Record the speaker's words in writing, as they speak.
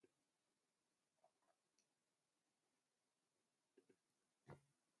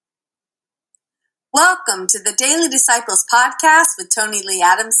Welcome to the Daily Disciples podcast with Tony Lee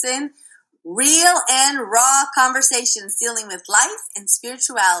Adamson. Real and raw conversations dealing with life and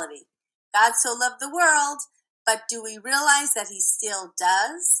spirituality. God so loved the world, but do we realize that He still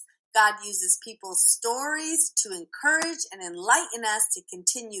does? God uses people's stories to encourage and enlighten us to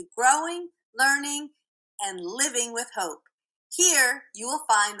continue growing, learning, and living with hope. Here, you will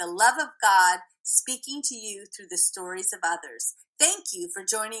find the love of God speaking to you through the stories of others. Thank you for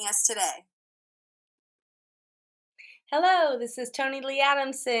joining us today. Hello, this is Tony Lee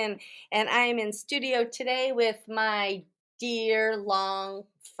Adamson, and I am in studio today with my dear long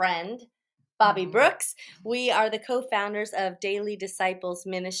friend, Bobbye Brooks. We are the co-founders of Daily Disciples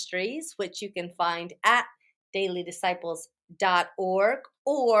Ministries, which you can find at dailydisciples.org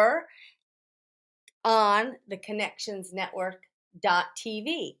or on the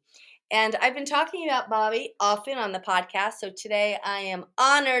connectionsnetwork.tv. And I've been talking about Bobbye often on the podcast, so today I am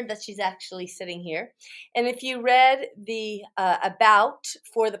honored that she's actually sitting here. And if you read the about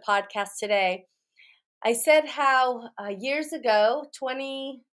for the podcast today, I said how years ago,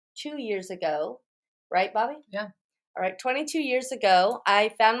 22 years ago, right, Bobbye? Yeah. All right, 22 years ago, I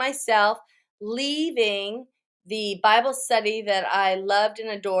found myself leaving the Bible study that I loved and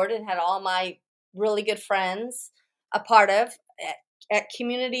adored and had all my really good friends a part of at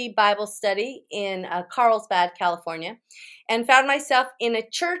Community Bible Study in Carlsbad, California, and found myself in a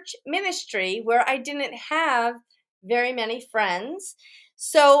church ministry where I didn't have very many friends.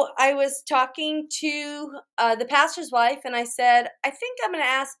 So I was talking to the pastor's wife, and I said, I think I'm going to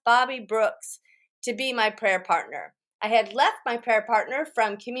ask Bobbye Brooks to be my prayer partner. I had left my prayer partner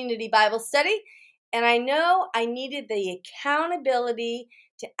from Community Bible Study, and I know I needed the accountability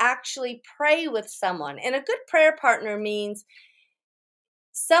to actually pray with someone. And a good prayer partner means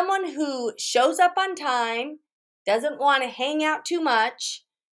someone who shows up on time, doesn't want to hang out too much,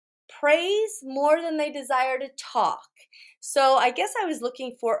 prays more than they desire to talk. So I guess I was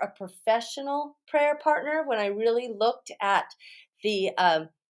looking for a professional prayer partner when I really looked at the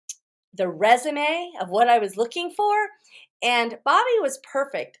resume of what I was looking for. And Bobbye was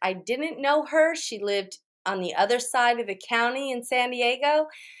perfect. I didn't know her. She lived on the other side of the county in San Diego.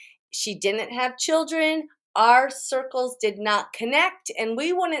 She didn't have children. Our circles did not connect, and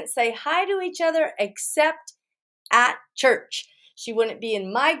we wouldn't say hi to each other except at church. She wouldn't be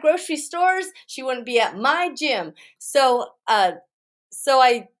in my grocery stores. She wouldn't be at my gym. So I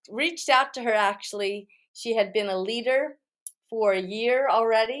reached out to her, actually. She had been a leader for a year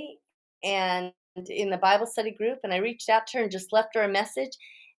already and in the Bible study group, and I reached out to her and just left her a message.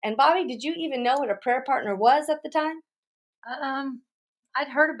 And Bobbye, did you even know what a prayer partner was at the time? I'd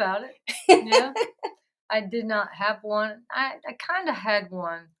heard about it. Yeah. I did not have one. I kind of had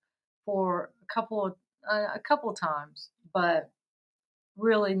one for a couple times, but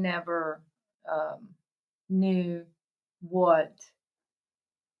really never knew what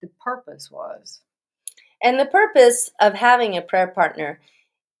the purpose was. And the purpose of having a prayer partner,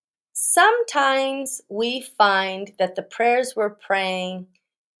 sometimes we find that the prayers we're praying,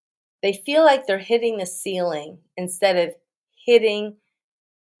 they feel like they're hitting the ceiling instead of hitting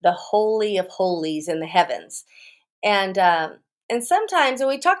the Holy of Holies in the heavens. And sometimes, and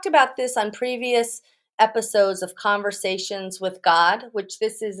we talked about this on previous episodes of Conversations with God, which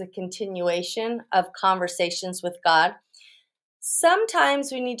this is a continuation of Conversations with God.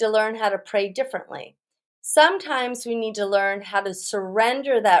 Sometimes we need to learn how to pray differently. Sometimes we need to learn how to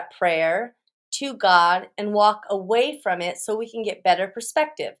surrender that prayer to God and walk away from it so we can get better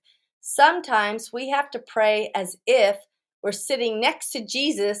perspective. Sometimes we have to pray as if we're sitting next to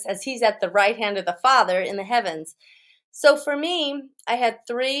Jesus as He's at the right hand of the Father in the heavens. So for me, I had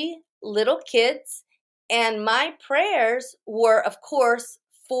 3 little kids, and my prayers were, of course,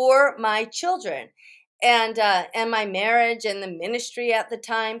 for my children and my marriage and the ministry at the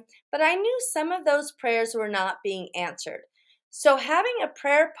time. But I knew some of those prayers were not being answered. So having a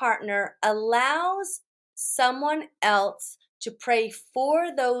prayer partner allows someone else to pray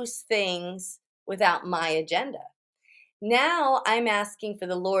for those things without my agenda. Now I'm asking for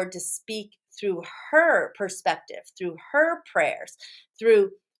the Lord to speak through her perspective, through her prayers,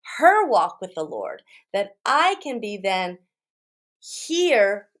 through her walk with the Lord, that I can be then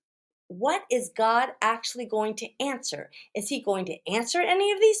hear, what is God actually going to answer? Is He going to answer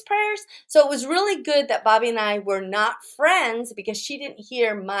any of these prayers? So it was really good that Bobbye and I were not friends because she didn't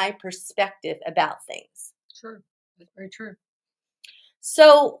hear my perspective about things. True. That's very true.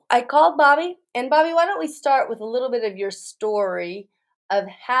 So I called Bobbye, and Bobbye, why don't we start with a little bit of your story of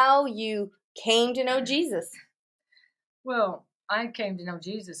how you came to know Jesus? Well, I came to know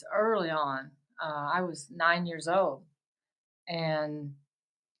Jesus early on. I was 9 years old, and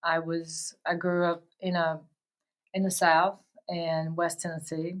I grew up in the South and West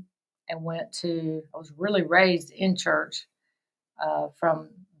Tennessee, and I was really raised in church from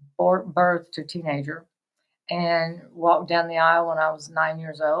birth to teenager, and walked down the aisle when I was 9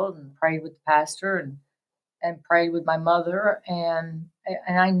 years old and prayed with the pastor and prayed with my mother, and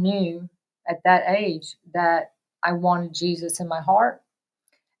I knew at that age that I wanted Jesus in my heart.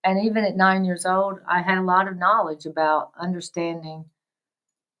 And even at 9 years old, I had a lot of knowledge about understanding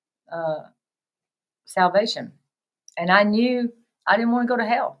uh, salvation. And I knew I didn't want to go to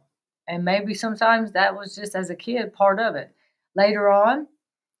hell. And maybe sometimes that was just as a kid part of it. Later on,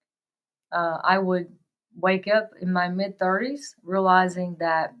 I would wake up in my mid 30s realizing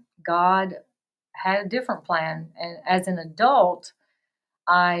that God had a different plan. And as an adult,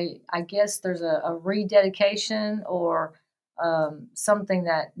 I guess there's a rededication or something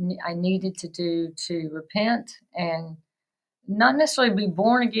that I needed to do to repent and not necessarily be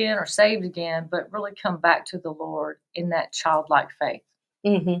born again or saved again, but really come back to the Lord in that childlike faith.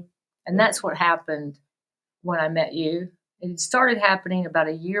 Mm-hmm. And that's what happened when I met you. It started happening about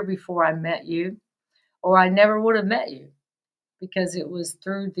a year before I met you, or I never would have met you because it was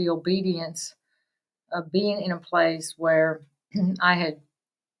through the obedience of being in a place where I had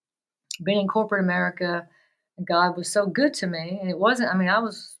been in corporate America. And God was so good to me. And it wasn't, I mean, I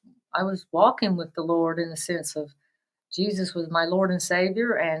was walking with the Lord in the sense of Jesus was my Lord and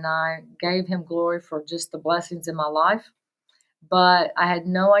Savior, and I gave him glory for just the blessings in my life. But I had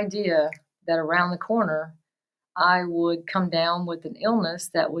no idea that around the corner, I would come down with an illness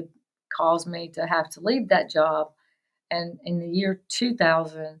that would cause me to have to leave that job. And in the year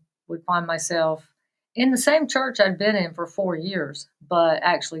 2000, would find myself in the same church I'd been in for 4 years, but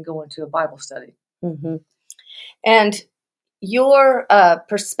actually going to a Bible study. Mm-hmm. And your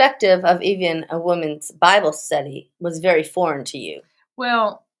perspective of even a woman's Bible study was very foreign to you.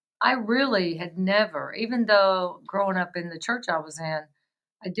 Well, I really had never, even though growing up in the church I was in,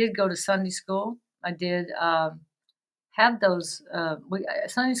 I did go to Sunday school. I did have those.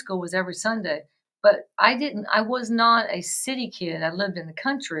 Sunday school was every Sunday, but I was not a city kid. I lived in the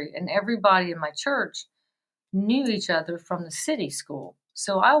country, and everybody in my church knew each other from the city school.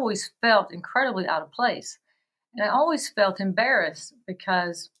 So I always felt incredibly out of place. And I always felt embarrassed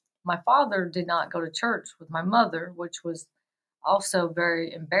because my father did not go to church with my mother, which was also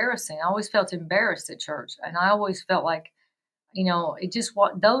very embarrassing. I always felt embarrassed at church. And I always felt like, it just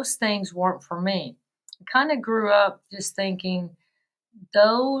what those things weren't for me. I kind of grew up just thinking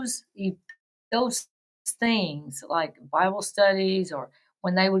those those things like Bible studies or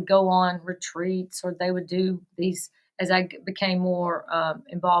when they would go on retreats or they would do these as I became more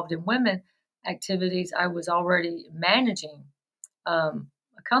involved in women activities, I was already managing a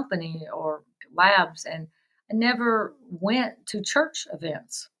company or labs, and I never went to church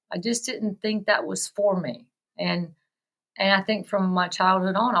events. I just didn't think that was for me, and I think from my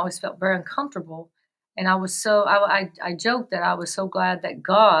childhood on, I always felt very uncomfortable. And I was so I joked that I was so glad that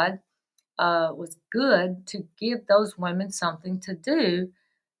God was good to give those women something to do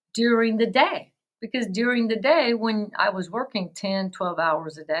during the day. Because during the day, when I was working 10, 12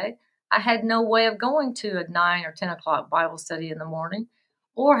 hours a day, I had no way of going to a 9 or 10 o'clock Bible study in the morning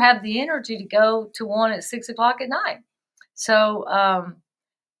or have the energy to go to one at 6 o'clock at night. So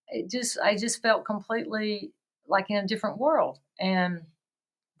I just felt completely like in a different world. And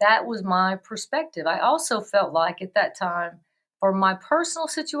that was my perspective. I also felt like at that time, for my personal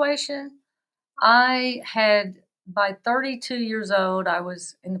situation, I had, by 32 years old, I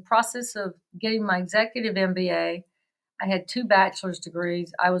was in the process of getting my executive MBA. I had 2 bachelor's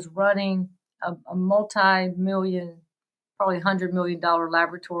degrees. I was running a multi-million, probably $100 million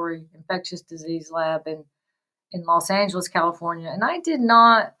laboratory infectious disease lab in Los Angeles, California. And I did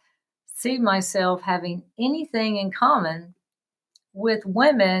not see myself having anything in common with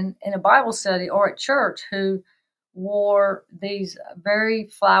women in a Bible study or at church who wore these very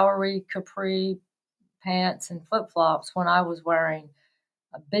flowery capri pants and flip flops when I was wearing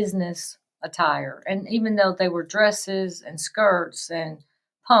a business attire. And even though they were dresses and skirts and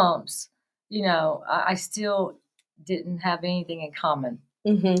pumps, I still didn't have anything in common.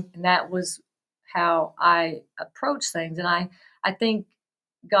 Mm-hmm. And that was how I approached things. And I think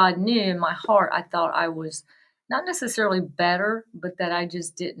God knew in my heart, I thought I was not necessarily better, but that I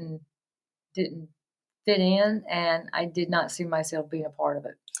just didn't fit in, and I did not see myself being a part of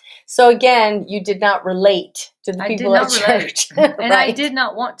it. So again, you did not relate to the people at church. And right. I did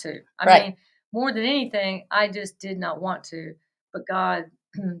not want to. Right. mean, more than anything, I just did not want to. But God,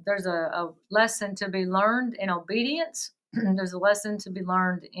 there's a lesson to be learned in obedience. There's a lesson to be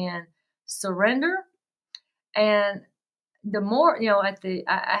learned in surrender. And the more,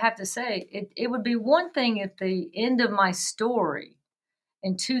 I have to say, it would be one thing if the end of my story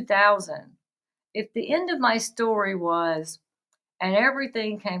in 2000, if the end of my story was, and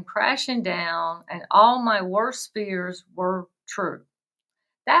everything came crashing down and all my worst fears were true.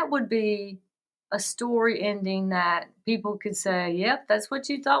 That would be a story ending that people could say, yep, that's what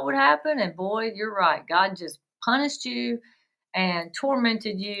you thought would happen. And boy, you're right. God just punished you and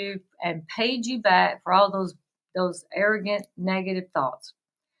tormented you and paid you back for all those arrogant negative thoughts.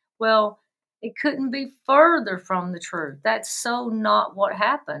 Well, it couldn't be further from the truth. That's so not what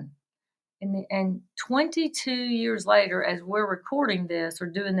happened. And 22 years later, as we're recording this or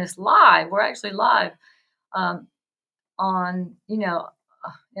doing this live, we're actually live um, on, in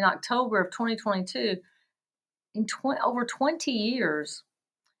October of 2022, in over 20 years,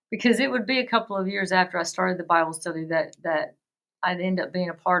 because it would be a couple of years after I started the Bible study that I'd end up being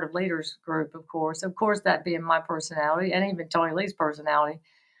a part of Leaders Group, of course, that being my personality and even Tony Lee's personality.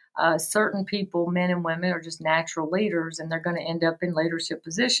 Certain people, men and women, are just natural leaders, and they're going to end up in leadership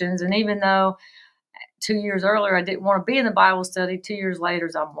positions. And even though 2 years earlier I didn't want to be in the Bible study, 2 years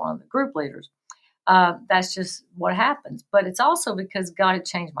later I'm one of the group leaders. That's just what happens. But it's also because God had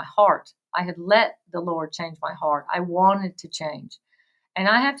changed my heart. I had let the Lord change my heart. I wanted to change. And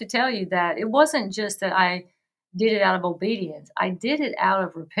I have to tell you that it wasn't just that I did it out of obedience. I did it out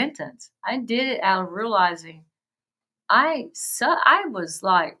of repentance. I did it out of realizing I was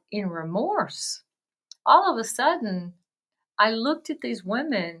like in remorse. All of a sudden, I looked at these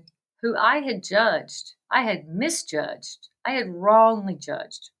women who I had judged, I had misjudged, I had wrongly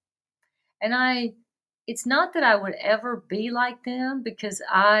judged. And it's not that I would ever be like them, because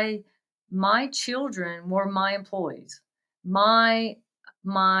my children were my employees. My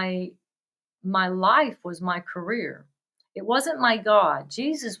my my life was my career. It wasn't my God.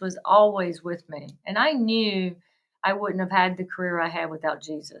 Jesus was always with me. And I knew I wouldn't have had the career I had without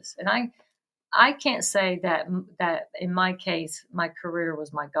Jesus. And I can't say that in my case, my career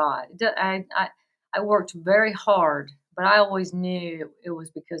was my God. I worked very hard, but I always knew it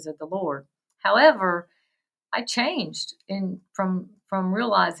was because of the Lord. However, I changed from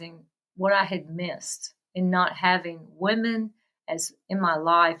realizing what I had missed in not having women as in my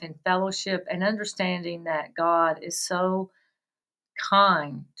life in fellowship, and understanding that God is so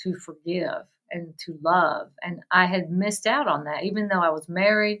kind to forgive and to love. And I had missed out on that. Even though I was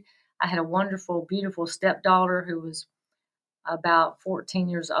married, I had a wonderful, beautiful stepdaughter who was about 14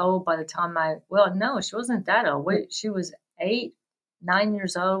 years old by the time no, she wasn't that old. She was 9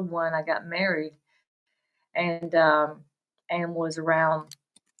 years old when I got married, and was around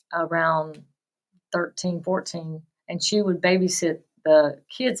 13, 14, and she would babysit the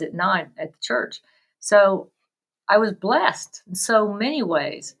kids at night at the church. So I was blessed in so many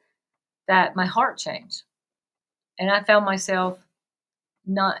ways that my heart changed. And I found myself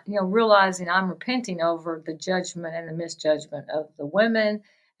not, realizing I'm repenting over the judgment and the misjudgment of the women.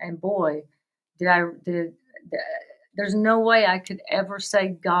 And boy, there's no way I could ever say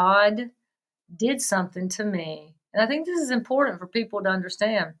God did something to me. And I think this is important for people to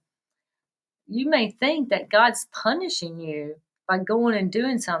understand. You may think that God's punishing you by going and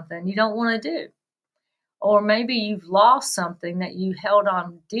doing something you don't want to do. Or maybe you've lost something that you held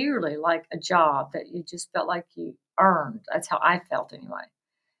on dearly, like a job that you just felt like you earned. That's how I felt anyway.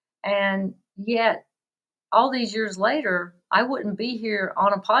 And yet, all these years later, I wouldn't be here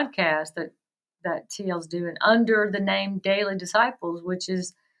on a podcast that TL's doing under the name Daily Disciples, which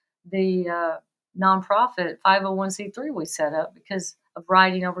is the nonprofit 501c3 we set up because of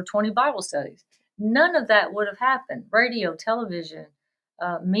writing over 20 Bible studies. None of that would have happened. Radio, television,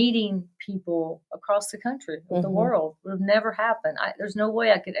 meeting people across the country, the world, would have never happened. There's no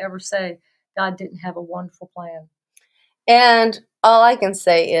way I could ever say God didn't have a wonderful plan. And all I can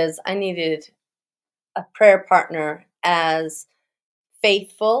say is I needed a prayer partner as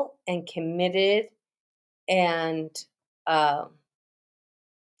faithful and committed and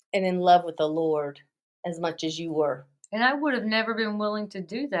in love with the Lord as much as you were. And I would have never been willing to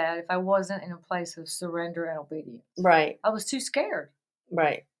do that if I wasn't in a place of surrender and obedience. Right. I was too scared.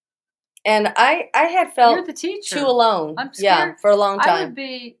 Right. And I had felt You're the teacher. too alone. I'm scared. Yeah, for a long time. I would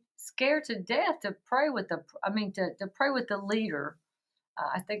be scared to death to pray with to pray with the leader.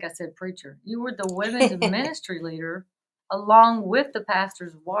 I think I said preacher. You were the women's ministry leader along with the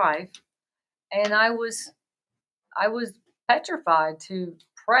pastor's wife. And I was petrified to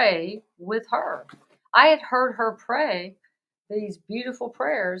pray with her. I had heard her pray these beautiful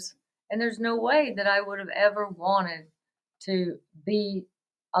prayers, and there's no way that I would have ever wanted to be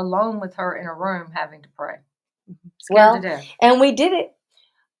alone with her in a room having to pray. Scared to death. And we did it.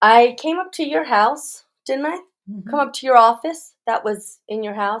 I came up to your house, didn't I? come up to your office. That was in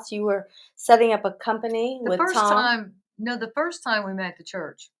your house. You were setting up a company The with first Tom. the first time we met at the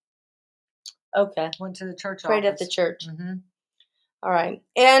church. Okay. Went to the church Prayed office. at the church. Mm-hmm. All right.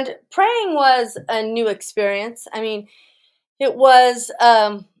 And praying was a new experience. I mean, it was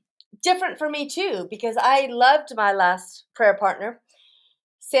different for me too, because I loved my last prayer partner.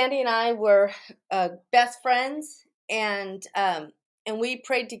 Sandy and I were best friends, and we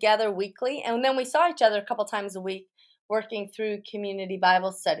prayed together weekly, and then we saw each other a couple times a week working through community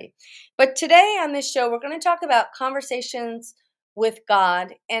Bible study. But today on this show, we're going to talk about conversations with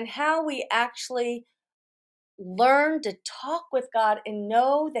God and how we actually learn to talk with God and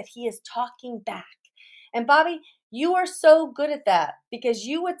know that He is talking back. And Bobbye, you are so good at that, because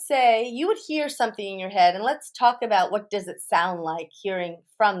you would hear something in your head, and let's talk about what does it sound like hearing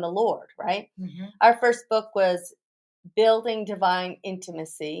from the Lord, right? Mm-hmm. Our first book was Building Divine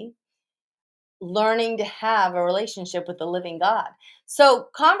Intimacy, learning to have a relationship with the living God. So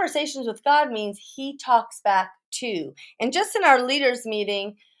conversations with God means He talks back too. And just in our leaders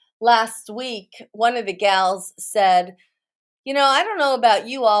meeting last week, one of the gals said, I don't know about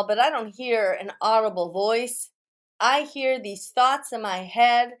you all, but I don't hear an audible voice. I hear these thoughts in my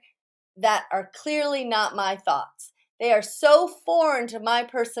head that are clearly not my thoughts. They are so foreign to my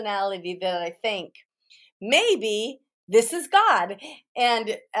personality that I think, maybe this is God.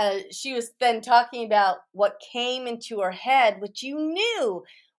 And she was then talking about what came into her head, which you knew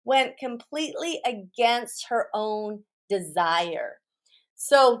went completely against her own desire.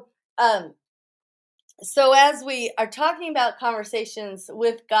 So as we are talking about conversations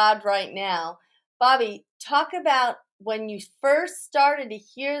with God right now, Bobbye, talk about when you first started to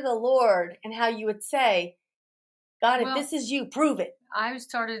hear the Lord and how you would say, God, if this is you, prove it. I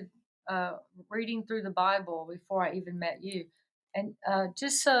started reading through the Bible before I even met you. And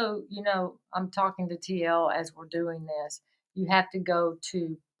just so you know, I'm talking to TL as we're doing this. You have to go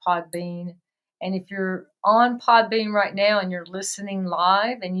to Podbean. And if you're on Podbean right now and you're listening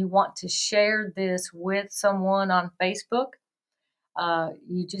live and you want to share this with someone on Facebook,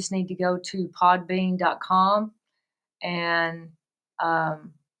 you just need to go to podbean.com. And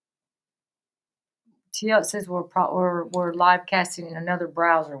TL says we're live casting in another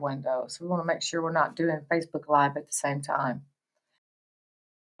browser window, so we want to make sure we're not doing Facebook Live at the same time.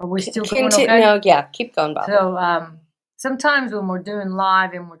 Are we still going okay? No, yeah, keep going, Bobbye. So sometimes when we're doing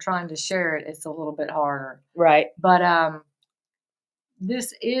live and we're trying to share it, it's a little bit harder. Right. But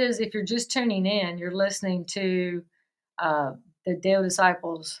this is, if you're just tuning in, you're listening to the Daily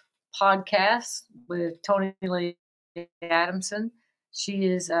Disciples podcast with Tony Lee Adamson. She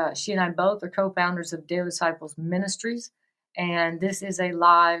and I both are co-founders of Daily Disciples Ministries, and this is a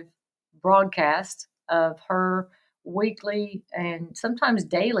live broadcast of her weekly and sometimes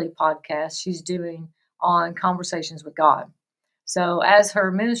daily podcast she's doing on conversations with God. So as her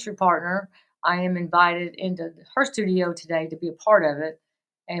ministry partner, I am invited into her studio today to be a part of it.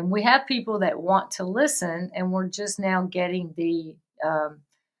 And we have people that want to listen, and we're just now getting the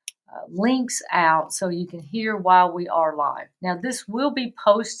links out so you can hear while we are live. Now, this will be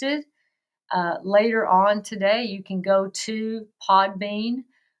posted later on today. You can go to podbean.com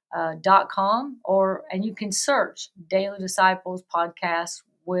and you can search Daily Disciples Podcast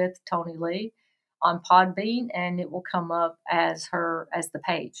with Tony Lee on Podbean, and it will come up as the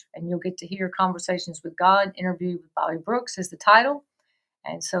page. And you'll get to hear Conversations with God, interview with Bobbye Brooks is the title.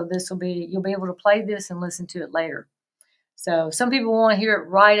 And so you'll be able to play this and listen to it later. So some people want to hear it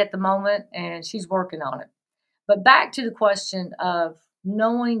right at the moment, and she's working on it. But back to the question of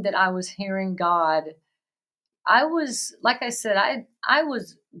knowing that I was hearing God. I was, like I said, I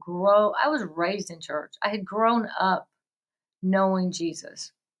was raised in church. I had grown up knowing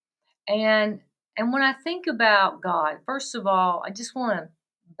Jesus. And when I think about God, first of all, I just want to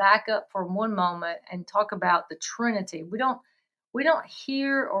back up for one moment and talk about the Trinity. We don't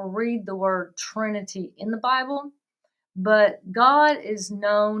hear or read the word Trinity in the Bible, but God is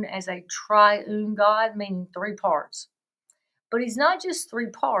known as a triune God, meaning three parts. But He's not just three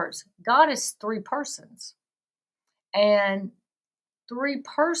parts. God is three persons. And three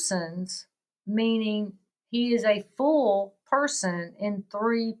persons, meaning He is a full person in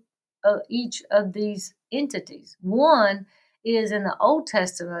three each of these entities. One is in the Old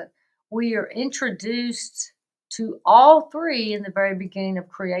Testament, we are introduced to all three in the very beginning of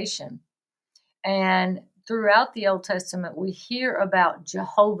creation. And throughout the Old Testament, we hear about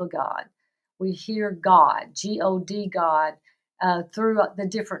Jehovah God. We hear God, G-O-D God, through the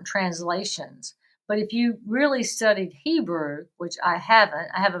different translations. But if you really studied Hebrew, which I haven't,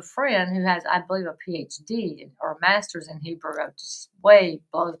 I have a friend who has, I believe, a PhD or a master's in Hebrew. It just way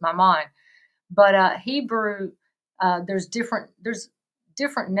blows my mind. But Hebrew, there's different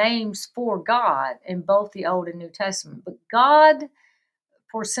names for God in both the Old and New Testament. But God,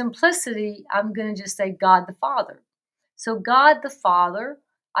 for simplicity, I'm going to just say God the Father. So God the Father,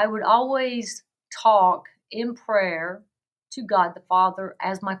 I would always talk in prayer to God the Father,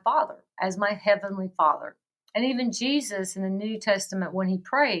 as my heavenly Father. And even Jesus in the New Testament, when he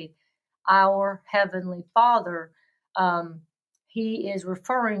prayed, our heavenly Father, um, he is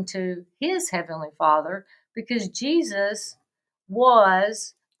referring to his heavenly Father, because Jesus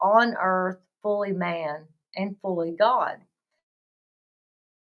was on earth fully man and fully God.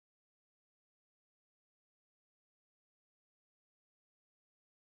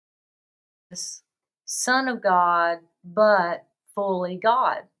 Son of God, but fully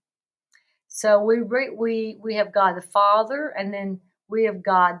God. So we have God the Father, and then we have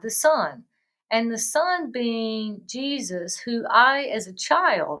God the Son, and the Son being Jesus, who I, as a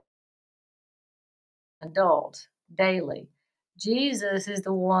child, adult, daily. Jesus is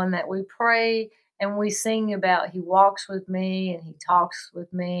the one that we pray and we sing about. He walks with me and he talks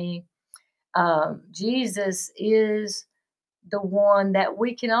with me. Jesus is the one that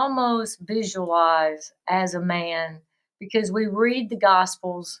we can almost visualize as a man, because we read the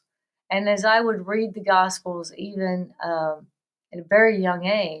Gospels. And as I would read the Gospels, even at a very young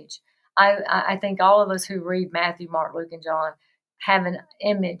age, I think all of us who read Matthew, Mark, Luke, and John have an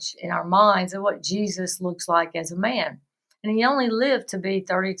image in our minds of what Jesus looks like as a man. And he only lived to be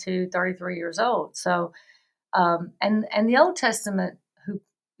 32, 33 years old. So, and the Old Testament, who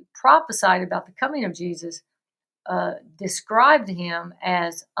prophesied about the coming of Jesus, described him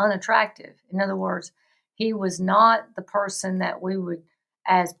as unattractive. In other words, he was not the person that we would,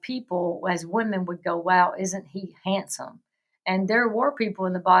 as people, as women, would go, wow, isn't he handsome? And there were people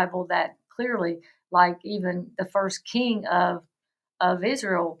in the Bible that clearly, like even the first king of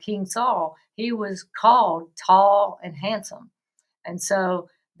Israel, King Saul, he was called tall and handsome. And so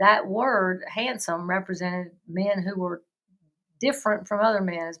that word handsome represented men who were different from other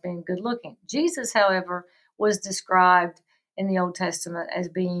men as being good looking. Jesus, however, was described in the Old Testament as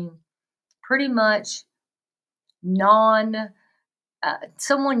being pretty much non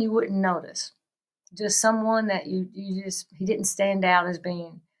someone you wouldn't notice, just someone that you just, he didn't stand out as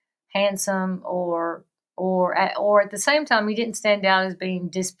being handsome, or at the same time he didn't stand out as being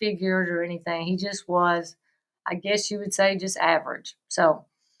disfigured or anything. He just was, I guess you would say, just average. So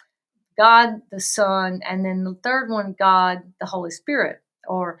God the Son, and then the third one, God the Holy Spirit.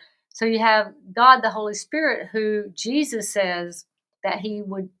 Or so you have God the Holy Spirit, who Jesus says that he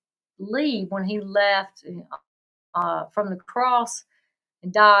would leave when he left from the cross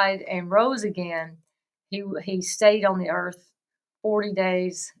and died and rose again. He stayed on the earth 40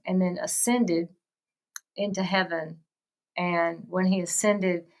 days and then ascended into heaven. And when he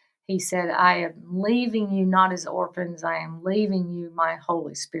ascended, he said, I am leaving you not as orphans, I am leaving you my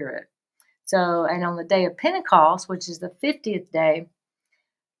Holy Spirit. So, and on the day of Pentecost, which is the 50th day,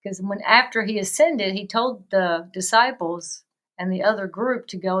 because when after he ascended, he told the disciples and the other group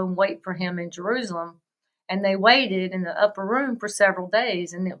to go and wait for him in Jerusalem. And they waited in the upper room for several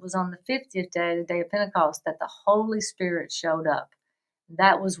days. And it was on the 50th day, the day of Pentecost, that the Holy Spirit showed up.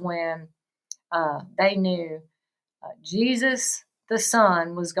 That was when they knew Jesus, the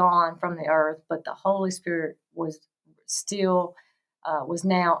Son, was gone from the earth, but the Holy Spirit was still was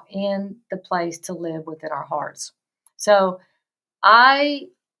now in the place to live within our hearts. So I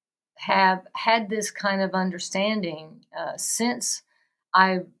have had this kind of understanding since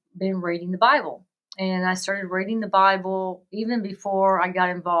I've been reading the Bible. And I started reading the Bible even before I got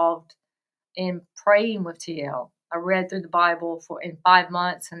involved in praying with TL. I read through the Bible in 5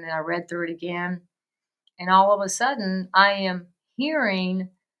 months, and then I read through it again. And all of a sudden, I am hearing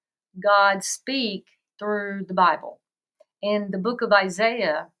God speak through the Bible. In the book of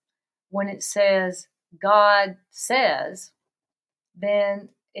Isaiah, when it says, God says, then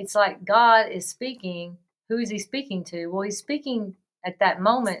it's like God is speaking. Who is he speaking to? Well, he's speaking at that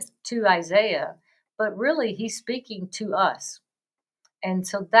moment to Isaiah, but really he's speaking to us. And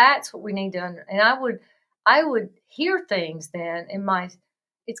so that's what we need to and I would hear things then in my,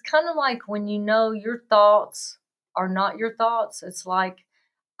 it's kind of like when you know your thoughts are not your thoughts. It's like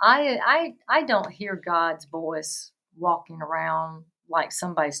I don't hear God's voice walking around like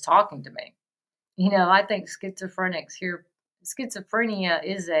somebody's talking to me. I think schizophrenics hear, schizophrenia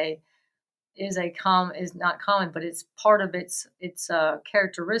is not common, but it's part of its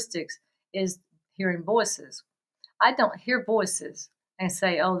characteristics is hearing voices. I don't hear voices and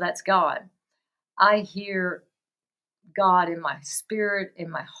say, "Oh, that's God." I hear God in my spirit, in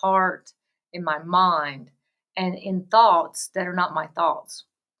my heart, in my mind, and in thoughts that are not my thoughts.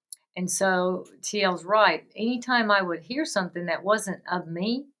 And so TL's right. Anytime I would hear something that wasn't of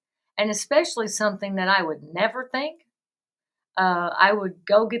me, and especially something that I would never think, I would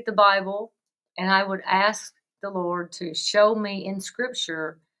go get the Bible and I would ask the Lord to show me in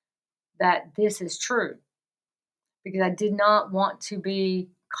Scripture that this is true, because I did not want to be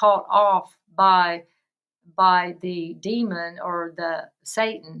caught off by the demon or the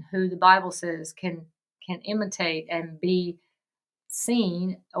Satan, who the Bible says can imitate and be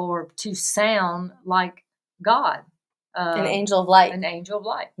seen or to sound like God. An angel of light. An angel of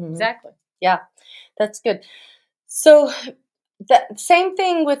light. Mhm. Exactly. Yeah, that's good. So the same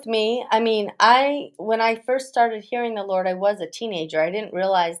thing with me. I mean, when I first started hearing the Lord, I was a teenager. I didn't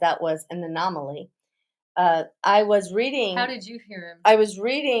realize that was an anomaly. I was reading. How did you hear him? I was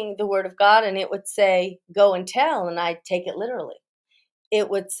reading the Word of God, and it would say, "Go and tell," and I'd take it literally. It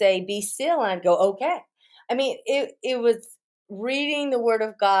would say, "Be still," and I'd go, "Okay." I mean, it was reading the Word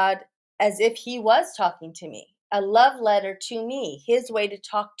of God as if He was talking to me, a love letter to me, His way to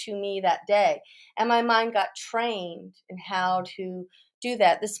talk to me that day. And my mind got trained in how to do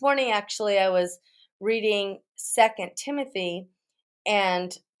that. This morning, actually, I was reading 2 Timothy,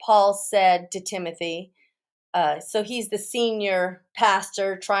 and Paul said to Timothy, so he's the senior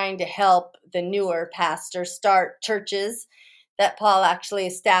pastor trying to help the newer pastor start churches that Paul actually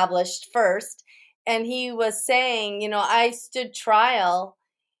established first. And he was saying, I stood trial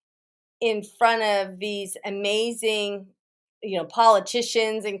in front of these amazing,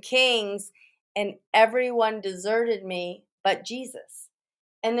 politicians and kings, and everyone deserted me but Jesus.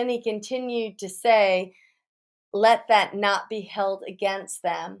 And then he continued to say, let that not be held against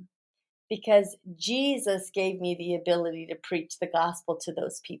them, because Jesus gave me the ability to preach the gospel to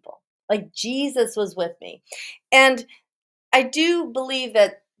those people. Like Jesus was with me. And I do believe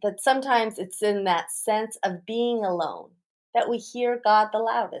that sometimes it's in that sense of being alone that we hear God the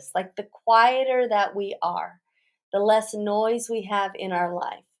loudest. Like the quieter that we are, the less noise we have in our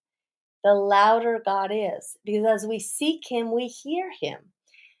life, the louder God is. Because as we seek Him, we hear Him.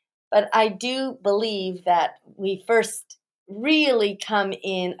 But I do believe that we first really come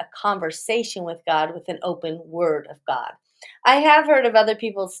in a conversation with God with an open word of God. I have heard of other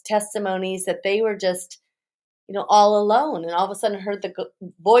people's testimonies that they were just, all alone, and all of a sudden heard the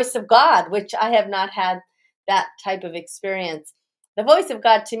voice of God, which I have not had that type of experience. The voice of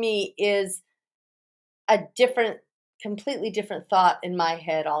God to me is a completely different thought in my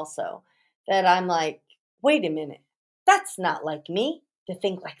head also, that I'm like, wait a minute, that's not like me to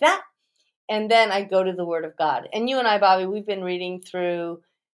think like that. And then I go to the Word of God. And you and I, Bobbye, we've been reading through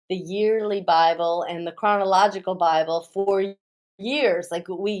the yearly Bible and the chronological Bible for years. Like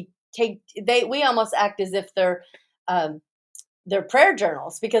we almost act as if they're prayer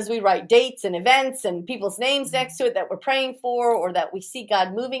journals, because we write dates and events and people's names next to it that we're praying for, or that we see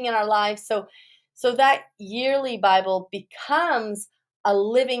God moving in our lives. So that yearly Bible becomes a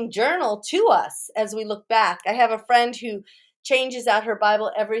living journal to us as we look back. I have a friend who changes out her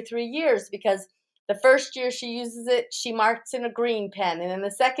Bible every 3 years, because the first year she uses it, she marks in a green pen, and then the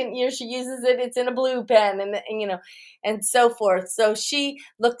second year she uses it, it's in a blue pen, and so forth. So she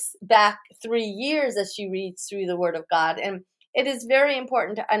looks back 3 years as she reads through the Word of God. And it is very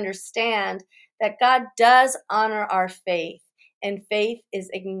important to understand that God does honor our faith, and faith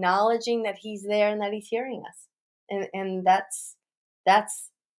is acknowledging that He's there and that He's hearing us, and that's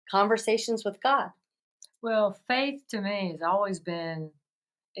conversations with God. Well, faith to me has always been,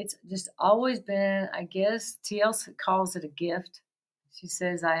 it's just always been, I guess TL calls it a gift. She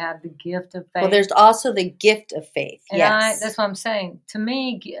says I have the gift of faith. Well, there's also the gift of faith. And yes. That's what I'm saying. To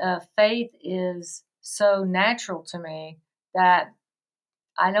me, faith is so natural to me that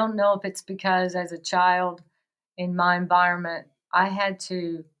I don't know if it's because as a child in my environment, I had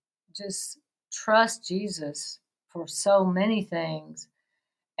to just trust Jesus for so many things.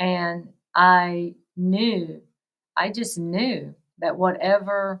 And I just knew that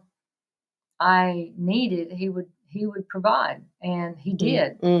whatever I needed, he would provide, and he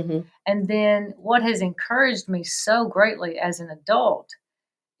did. Mm-hmm. And then what has encouraged me so greatly as an adult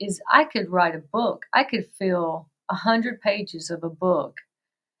is I could write a book. I could fill 100 pages of a book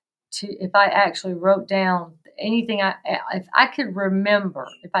if I actually wrote down anything. If I could remember,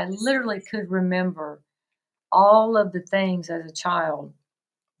 if I literally could remember all of the things as a child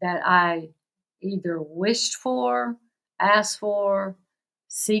that I either wished for, asked for,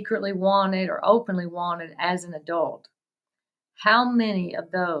 secretly wanted, or openly wanted as an adult, how many of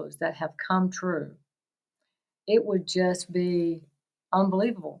those that have come true? It would just be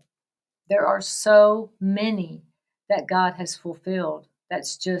unbelievable. There are so many that God has fulfilled.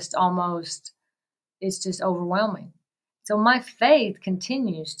 That's just almost, it's just overwhelming. So my faith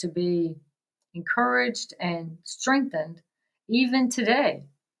continues to be encouraged and strengthened even today.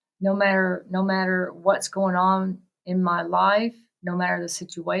 No matter what's going on in my life, no matter the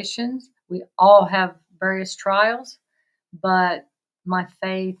situations, we all have various trials, but my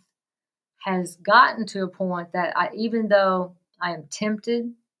faith has gotten to a point that even though I am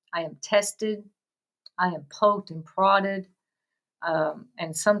tempted, I am tested, I am poked and prodded,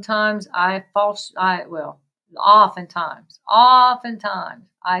 and sometimes I fall. Oftentimes,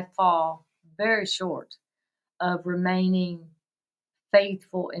 I fall very short of remaining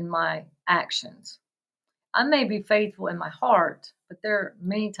faithful in my actions. I may be faithful in my heart, but there are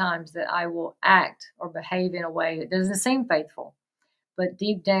many times that I will act or behave in a way that doesn't seem faithful. But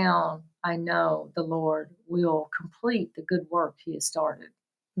deep down, I know the Lord will complete the good work He has started.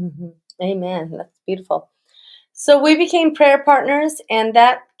 Mm-hmm. Amen. That's beautiful. So we became prayer partners, and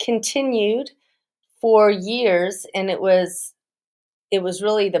that continued for years. And it was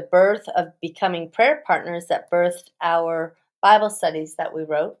really the birth of becoming prayer partners that birthed our Bible studies that we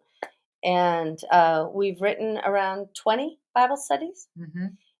wrote. And we've written around 20 Bible studies. Mm-hmm.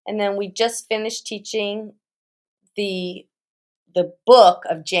 And then we just finished teaching the book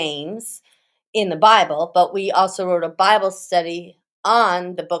of James in the Bible, but we also wrote a Bible study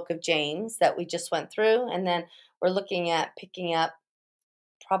on the book of James that we just went through. And then we're looking at picking up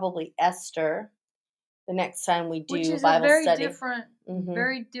probably Esther the next time we do Which is Bible a very study. different, Mm-hmm.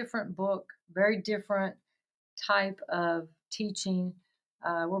 very different book, very different type of teaching.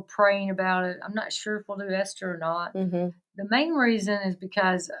 We're praying about it. I'm not sure if we'll do Esther or not. Mm-hmm. The main reason is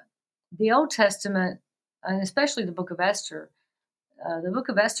because the Old Testament, and especially the book of Esther, the book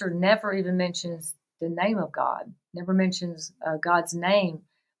of Esther never even mentions the name of God, never mentions God's name,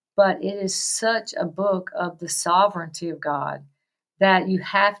 but it is such a book of the sovereignty of God that you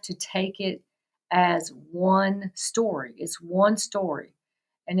have to take it as one story. It's one story.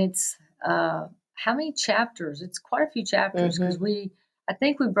 And it's how many chapters? It's quite a few chapters because I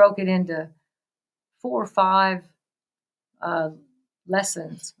think we broke it into 4 or 5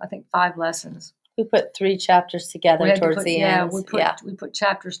 lessons. I think 5 lessons. We put 3 chapters together towards the end. We put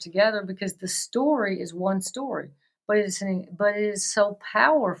chapters together because the story is one story, but it is so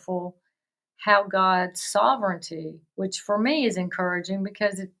powerful how God's sovereignty, which for me is encouraging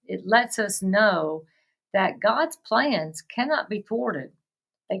because it lets us know that God's plans cannot be thwarted.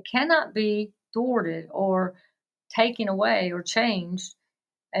 They cannot be thwarted or taken away or changed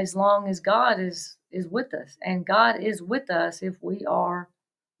as long as God is with us. And God is with us if we are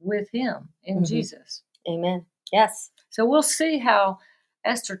with Him in Jesus. Amen. Yes. So we'll see how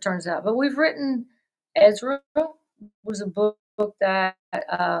Esther turns out. But we've written Ezra was a book that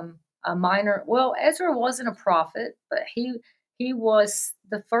Ezra wasn't a prophet, but he was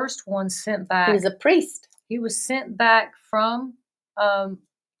the first one sent back. He was a priest. He was sent back from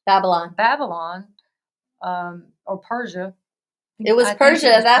Babylon, or Persia. It was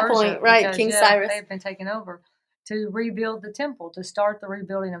Persia at that point, right? Because, King Cyrus. They've been taken over to rebuild the temple, to start the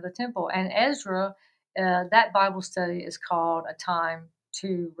rebuilding of the temple. And Ezra, that Bible study is called A Time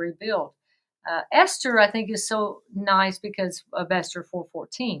to Rebuild. Esther, I think, is so nice because of Esther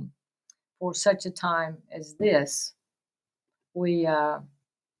 4:14. For such a time as this, for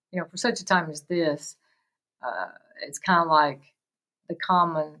such a time as this, it's kind of like the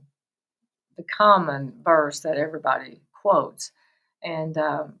common verse that everybody quotes. And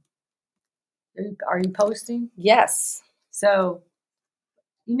are you posting? Yes. So,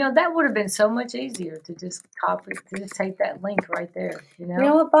 that would have been so much easier to just take that link right there. You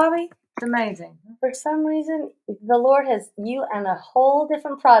know what, Bobbye? It's amazing. For some reason, the Lord has you on a whole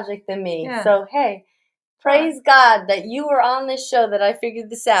different project than me. Yeah. So, hey, praise God that you were on this show, that I figured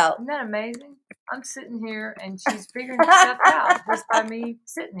this out. Isn't that amazing? I'm sitting here and she's figuring stuff out just by me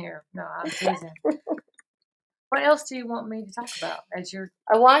sitting here. No, I'm teasing. What else do you want me to talk about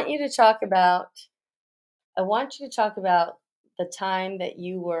I want you to talk about the time that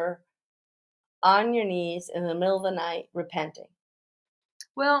you were on your knees in the middle of the night repenting.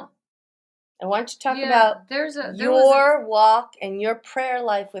 Well, I want you to talk about your walk and your prayer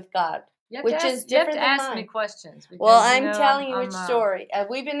life with God, which is different than mine. You have to ask me questions. Because, well, I'm telling you which story.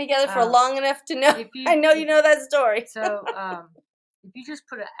 We've been together for long enough to know. I know you know that story. So, if you just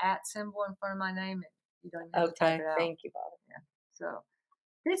put an @ symbol in front of my name, you don't have to type it out. Thank you, Bob. Yeah. So,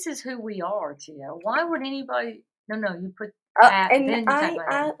 this is who we are, Tia. Why would anybody? No, you put @ and then you type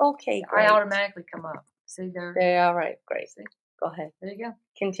my name. Okay, great. I automatically come up. See there. Yeah, all right, great. See? Go ahead. There you go.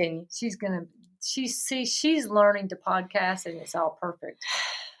 Continue. She's learning to podcast, and it's all perfect.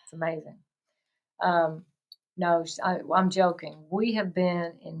 It's amazing. No, I'm joking. We have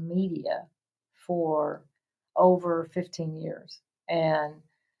been in media for over 15 years. And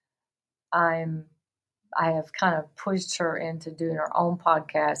I have kind of pushed her into doing her own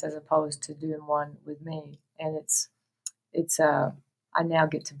podcast as opposed to doing one with me. And I now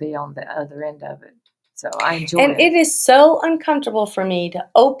get to be on the other end of it. So I enjoy it. And it is so uncomfortable for me to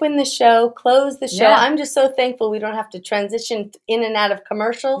open the show, close the show. Yeah. I'm just so thankful we don't have to transition in and out of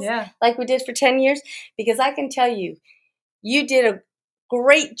commercials like we did for 10 years, because I can tell you, you did a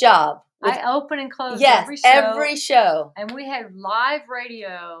great job. I open and close every show. And we had live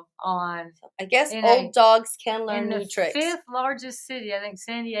radio on. I guess old dogs can learn new tricks. In the fifth largest city, I think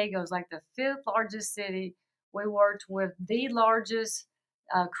San Diego is like the fifth largest city. We worked with the largest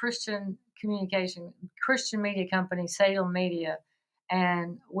Christian media company, Salem Media,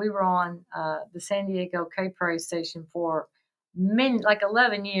 and we were on the San Diego K-Praise station for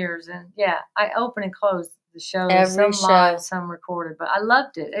 11 years. And I opened and closed the show, some live, some recorded, but I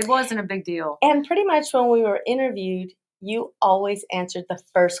loved it. It wasn't a big deal. And pretty much when we were interviewed, you always answered the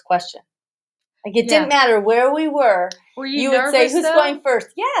first question. Like it didn't matter where we were. Were you would say, "Who's going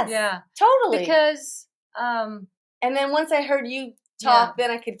first?" Yes. Yeah. Totally. Because and then once I heard you talk,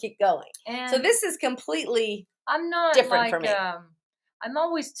 then I could keep going. And so this is completely different for me. I'm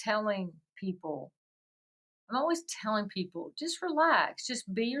always telling people, just relax,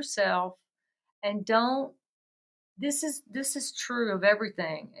 just be yourself, and don't. This is true of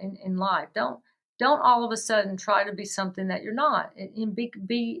everything in life. Don't all of a sudden try to be something that you're not. And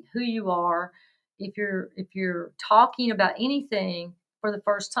be who you are. If you're talking about anything for the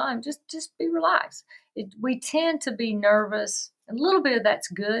first time, just be relaxed. We tend to be nervous. A little bit of that's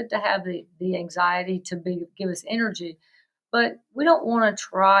good to have the anxiety to give us energy, but we don't want to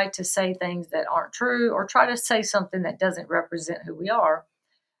try to say things that aren't true or try to say something that doesn't represent who we are.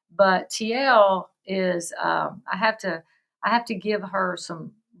 But TL is I have to give her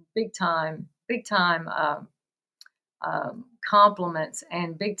some big time compliments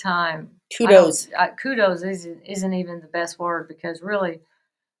and big time kudos. Kudos isn't even the best word, because really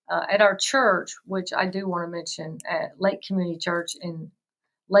at our church, which I do want to mention, at Lake Community Church in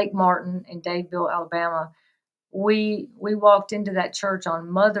Lake Martin in Dadeville, Alabama, we walked into that church on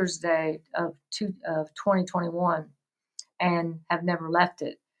Mother's Day of 2021 and have never left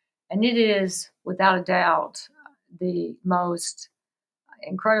it. And it is, without a doubt, the most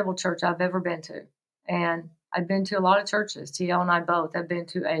incredible church I've ever been to. And I've been to a lot of churches. TL and I both have been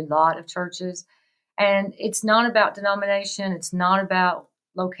to a lot of churches. And it's not about denomination. It's not about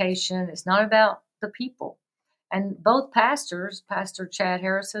location. It's not about the people. And both pastors, Pastor Chad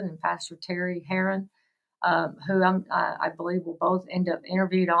Harrison and Pastor Terry Heron, who I believe will both end up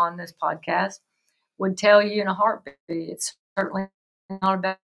interviewed on this podcast, would tell you in a heartbeat, it's certainly not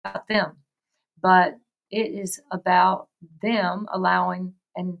about them, but it is about them allowing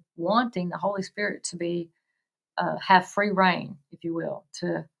and wanting the Holy Spirit to be have free reign, if you will,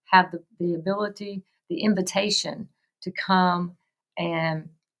 to have the ability, the invitation to come and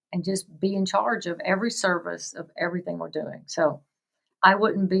just be in charge of every service of everything we're doing. So I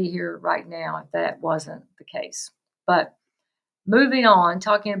wouldn't be here right now if that wasn't the case. But moving on,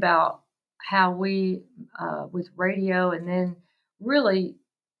 talking about how we, with radio, and then really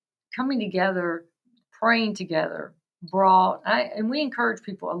coming together, praying together, and we encourage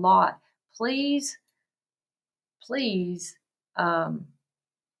people a lot. Please,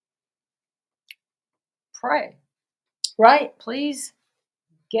 pray. Right. Please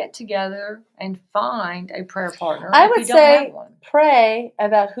get together and find a prayer partner. I would say pray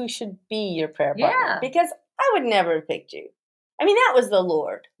about who should be your prayer partner, because I would never have picked you. I mean, that was the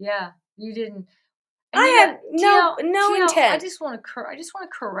Lord. Yeah, you didn't. I had no intent. I just want to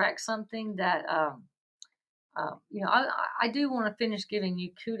correct something that I do want to finish giving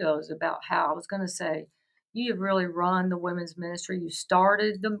you kudos about how I was going to say you have really run the women's ministry. You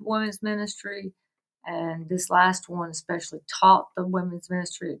started the women's ministry, and this last one especially taught the women's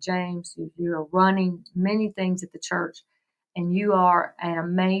ministry at James. You are running many things at the church, and you are an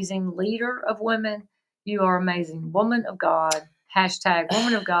amazing leader of women. You are an amazing woman of God. #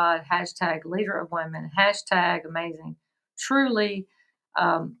 woman of God, # leader of women, # amazing. Truly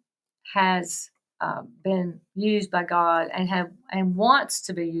has been used by God and wants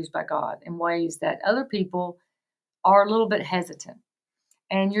to be used by God in ways that other people are a little bit hesitant.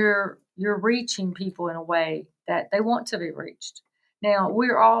 And you're reaching people in a way that they want to be reached. Now,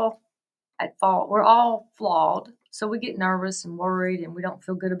 we're all at fault. We're all flawed. So we get nervous and worried and we don't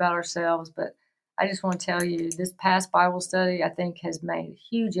feel good about ourselves. But I just want to tell you, this past Bible study, I think, has made a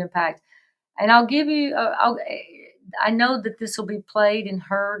huge impact. And I'll give you, I know that this will be played and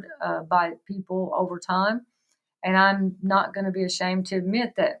heard by people over time. And I'm not going to be ashamed to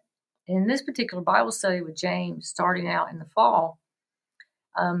admit that in this particular Bible study with James starting out in the fall,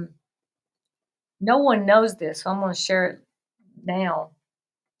 no one knows this, so I'm going to share it now.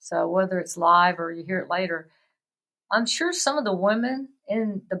 So whether it's live or you hear it later, I'm sure some of the women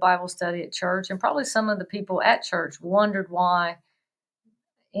in the Bible study at church and probably some of the people at church wondered why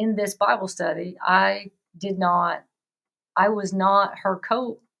in this Bible study I was not her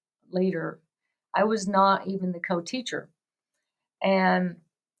co-leader. I was not even the co-teacher. And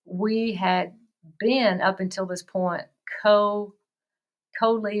we had been up until this point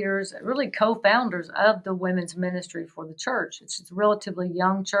co-leaders, really co-founders of the women's ministry for the church. It's a relatively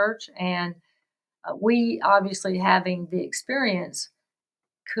young church, and we obviously having the experience,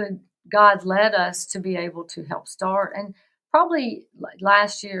 God led us to be able to help start. And probably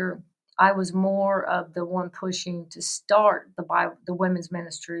last year I was more of the one pushing to start the women's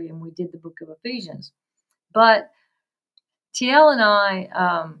ministry, and we did the book of Ephesians. But TL and I,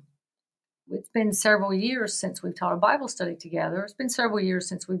 it's been several years since we've taught a Bible study together. It's been several years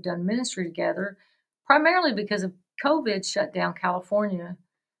since we've done ministry together, primarily because of COVID shut down California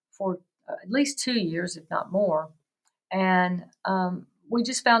for at least 2 years, if not more. And we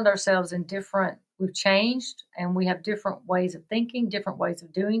just found ourselves we've changed, and we have different ways of thinking, different ways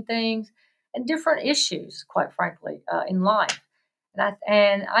of doing things, and different issues, quite frankly, in life.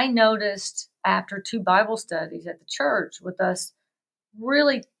 And I noticed after 2 Bible studies at the church with us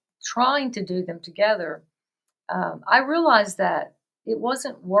really trying to do them together, I realized that it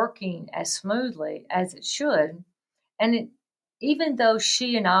wasn't working as smoothly as it should. And even though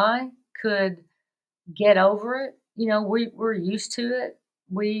she and I could get over it, we're used to it.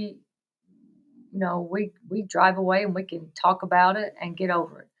 We drive away and we can talk about it and get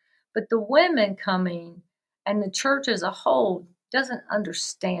over it. But the women coming and the church as a whole doesn't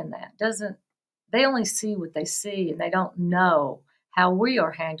understand that. They only see what they see, and they don't know how we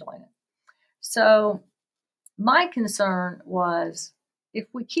are handling it. So my concern was, if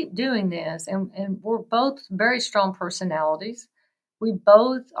we keep doing this, and we're both very strong personalities, we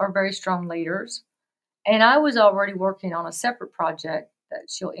both are very strong leaders, and I was already working on a separate project that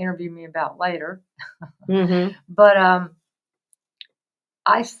she'll interview me about later. Mm-hmm. But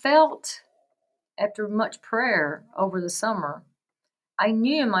I felt, after much prayer over the summer, I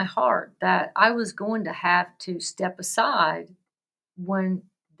knew in my heart that I was going to have to step aside when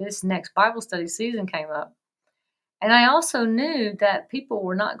this next Bible study season came up. And I also knew that people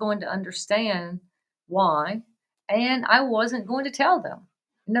were not going to understand why, and I wasn't going to tell them.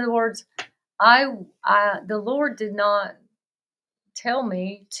 In other words, the Lord did not tell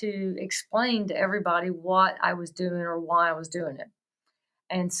me to explain to everybody what I was doing or why I was doing it.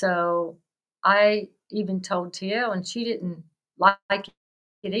 And so I even told TL, and she didn't like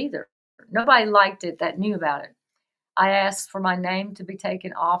it either. Nobody liked it that knew about it. I asked for my name to be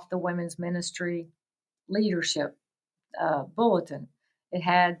taken off the women's ministry leadership bulletin. It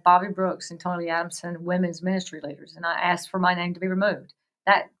had Bobbye Brooks and Tony Adamson, women's ministry leaders, and I asked for my name to be removed.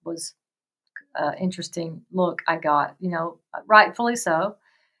 That was interesting look I got, rightfully so.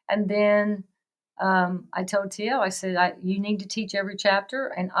 And then I told TL, I said, you need to teach every chapter,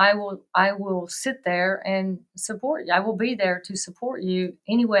 and I will sit there and support you. I will be there to support you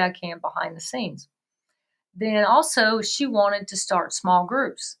any way I can behind the scenes. Then also she wanted to start small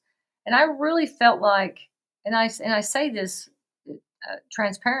groups, and I really felt like, and I say this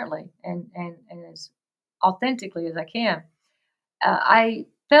transparently and as authentically as I can. I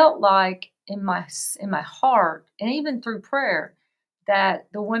felt like in my heart, and even through prayer, that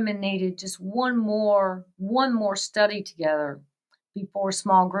the women needed just one more study together before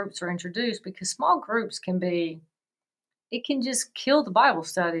small groups are introduced, because small groups it can just kill the Bible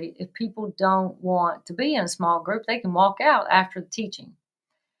study. If people don't want to be in a small group, they can walk out after the teaching.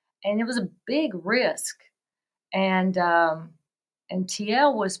 And it was a big risk. And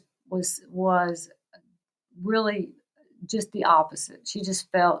TL was really just the opposite. She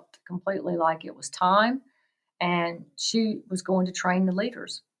just felt completely like it was time, and she was going to train the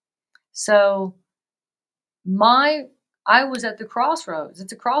leaders. So I was at the crossroads.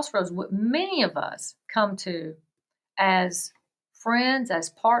 It's a crossroads what many of us come to as friends, as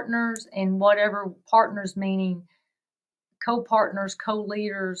partners, and whatever partners meaning co-partners,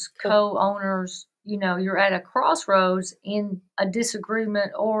 co-leaders, co-owners. You're at a crossroads in a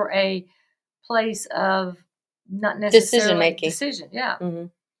disagreement or a place of not necessarily decision. Yeah. Mm-hmm.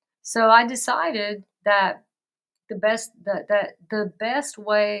 So I decided that the best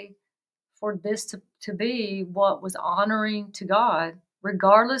way for this to be what was honoring to God,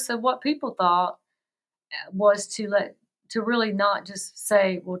 regardless of what people thought, was to really not just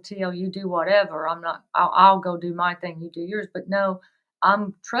say, well, TL, you do whatever. I'll go do my thing, you do yours. But no,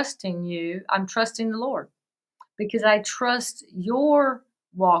 I'm trusting you. I'm trusting the Lord because I trust your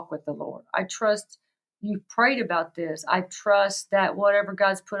walk with the Lord. I trust you've prayed about this. I trust that whatever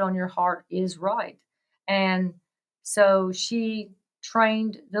God's put on your heart is right. And so she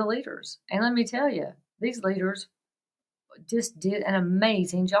trained the leaders. And let me tell you, these leaders just did an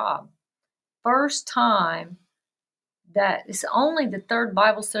amazing job. First time that it's only the third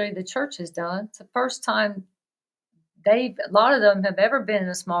Bible study the church has done. It's the first time a lot of them have ever been in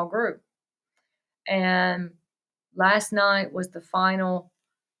a small group. And last night was the final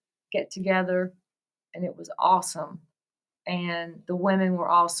get together, and it was awesome. And the women were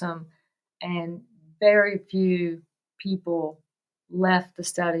awesome, and very few people left the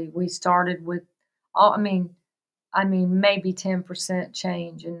study. We started with all, I mean, maybe 10%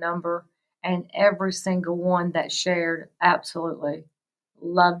 change in number, and every single one that shared absolutely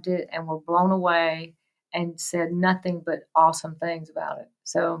loved it and were blown away and said nothing but awesome things about it.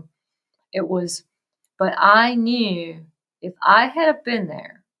 So it was, but I knew if I had have been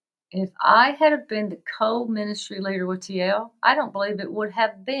there, if I had have been the co-ministry leader with TL, I don't believe it would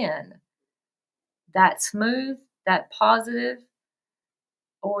have been that smooth, that positive,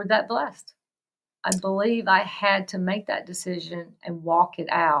 or that blessed. I believe I had to make that decision and walk it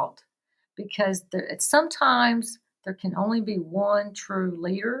out because sometimes there can only be one true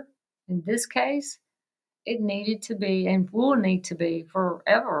leader. In this case, it needed to be and will need to be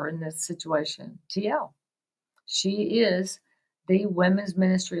forever in this situation. TL. She is the women's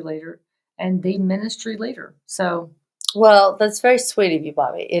ministry leader and the ministry leader. So, well, that's very sweet of you,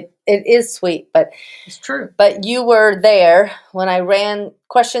 Bobbye. It is sweet, but it's true. But you were there when I ran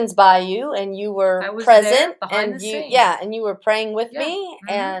questions by you, and you were present, behind and the you scenes. and you were praying with me,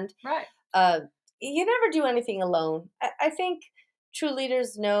 and right. You never do anything alone. I think true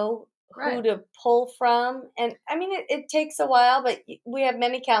leaders know who Right. to pull from, and I mean it takes a while, but we have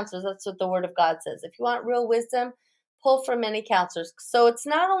many counselors. That's what the Word of God says. If you want real wisdom, pull from many counselors. So it's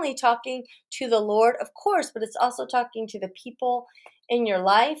not only talking to the Lord, of course, but it's also talking to the people in your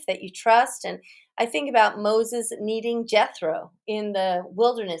life that you trust. And I think about Moses needing Jethro in the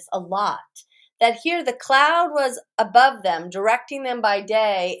wilderness a lot. That here the cloud was above them, directing them by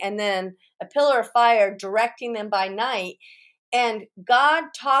day, and then a pillar of fire directing them by night. And God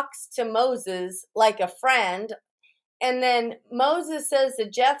talks to Moses like a friend. And then Moses says to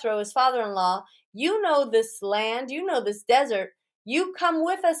Jethro, his father-in-law, you know this land, you know this desert, you come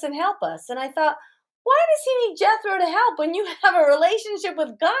with us and help us. And I thought, why does he need Jethro to help when you have a relationship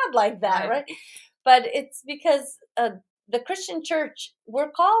with God like that, right? But it's because the Christian church, we're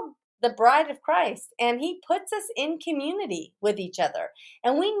called the bride of Christ, and he puts us in community with each other,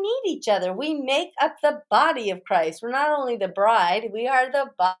 and we need each other. We make up the body of Christ. We're not only the bride, we are the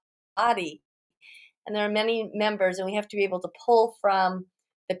body. And there are many members, and we have to be able to pull from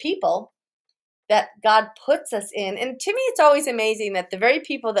the people that God puts us in. And to me, it's always amazing that the very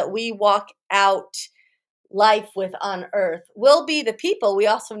people that we walk out life with on earth will be the people we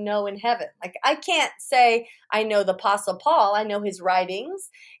also know in heaven. Like, I can't say I know the Apostle Paul. I know his writings,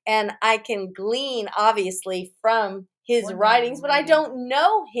 and I can glean, obviously, from his writings, but I don't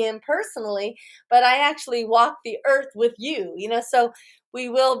know him personally, but I actually walk the earth with you, so we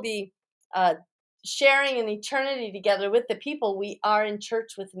will be sharing an eternity together with the people we are in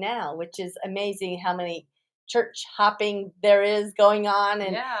church with now, which is amazing how many church hopping there is going on.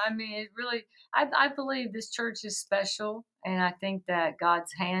 And yeah, I mean, it really, I believe this church is special, and I think that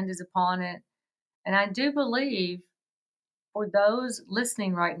God's hand is upon it. And I do believe for those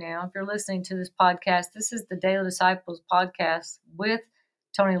listening right now, if you're listening to this podcast, this is the Daily Disciples podcast with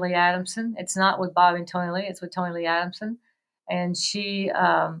Tony Lee Adamson. It's not with Bobbye and Tony Lee, it's with Tony Lee Adamson. And she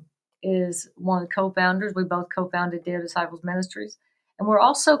is one of the co-founders. We both co-founded Daily Disciples Ministries. And we're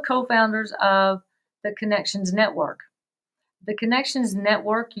also co-founders of the Connections Network. The Connections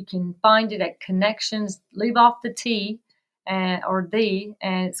Network, you can find it at Connections, leave off the T and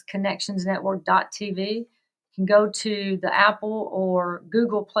it's connectionsnetwork.tv. You can go to the Apple or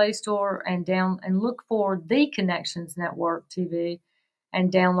Google Play Store and look for the Connections Network TV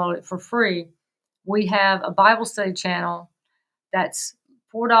and download it for free. We have a Bible study channel that's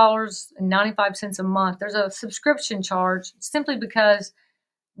 $4.95 a month. There's a subscription charge simply because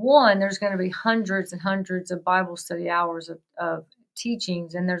one, there's going to be hundreds and hundreds of Bible study hours of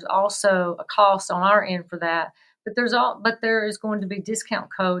teachings, and there's also a cost on our end for that. But there is going to be discount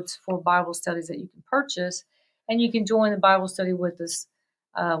codes for Bible studies that you can purchase, and you can join the Bible study with us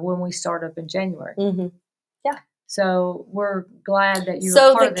when we start up in January. Mm-hmm. Yeah. So we're glad that you're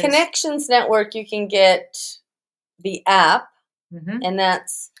part of this. So the Connections Network, you can get the app, and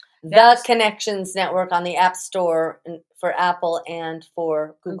that's The Connections Network on the App Store for Apple and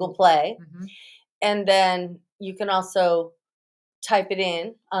for Google Play. Mm-hmm. And then you can also type it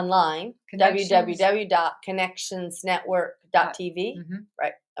in online, www.connectionsnetwork.tv. Mm-hmm.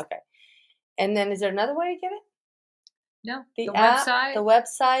 Right. Okay. And then is there another way to get it? No. The app,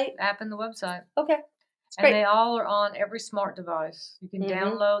 website. App and the website. Okay. And they all are on every smart device. You can Mm-hmm.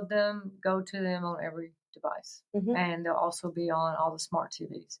 download them, go to them on every device. Mm-hmm. And they'll also be on all the smart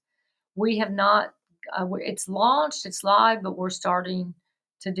TVs. We have not, it's launched, it's live, but we're starting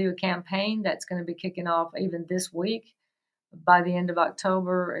to do a campaign that's going to be kicking off even this week. By the end of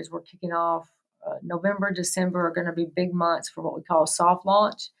October, as we're kicking off, November, December are going to be big months for what we call soft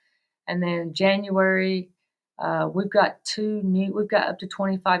launch. And then January, we've got up to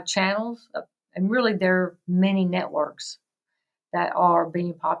 25 channels. And really, there are many networks that are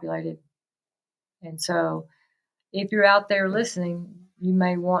being populated. And so if you're out there listening, you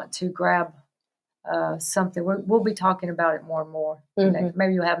may want to grab something. We'll be talking about it more and more. Mm-hmm.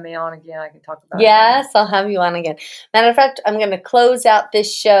 Maybe you'll have me on again. I can talk about it. Yes, I'll have you on again. Matter of fact, I'm going to close out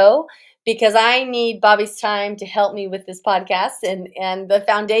this show because I need Bobbye's time to help me with this podcast and the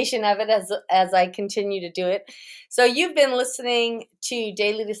foundation of it as I continue to do it. So you've been listening to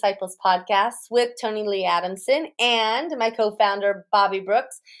Daily Disciples Podcast with Tony Lee Adamson and my co-founder, Bobbye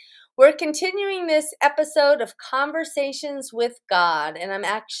Brooks. We're continuing this episode of Conversations with God, and I'm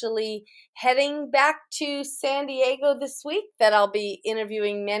actually heading back to San Diego this week that I'll be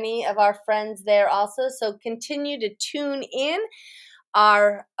interviewing many of our friends there also. So continue to tune in.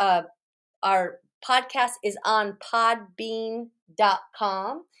 Our podcast is on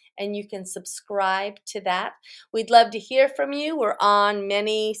podbean.com, and you can subscribe to that. We'd love to hear from you. We're on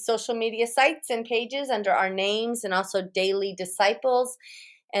many social media sites and pages under our names, and also Daily Disciples,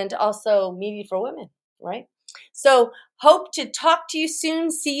 and also Media for Women, right? So hope to talk to you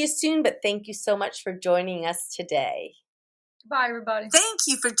soon, see you soon, but thank you so much for joining us today. Bye, everybody. Thank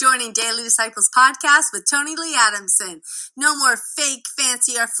you for joining Daily Disciples Podcast with Tony Lee Adamson. No more fake,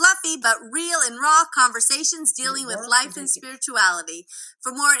 fancy, or fluffy, but real and raw conversations dealing with life and spirituality.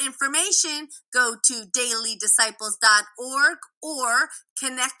 For more information, go to dailydisciples.org or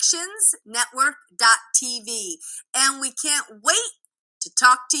connectionsnetwork.tv. And we can't wait to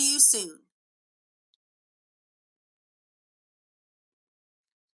talk to you soon.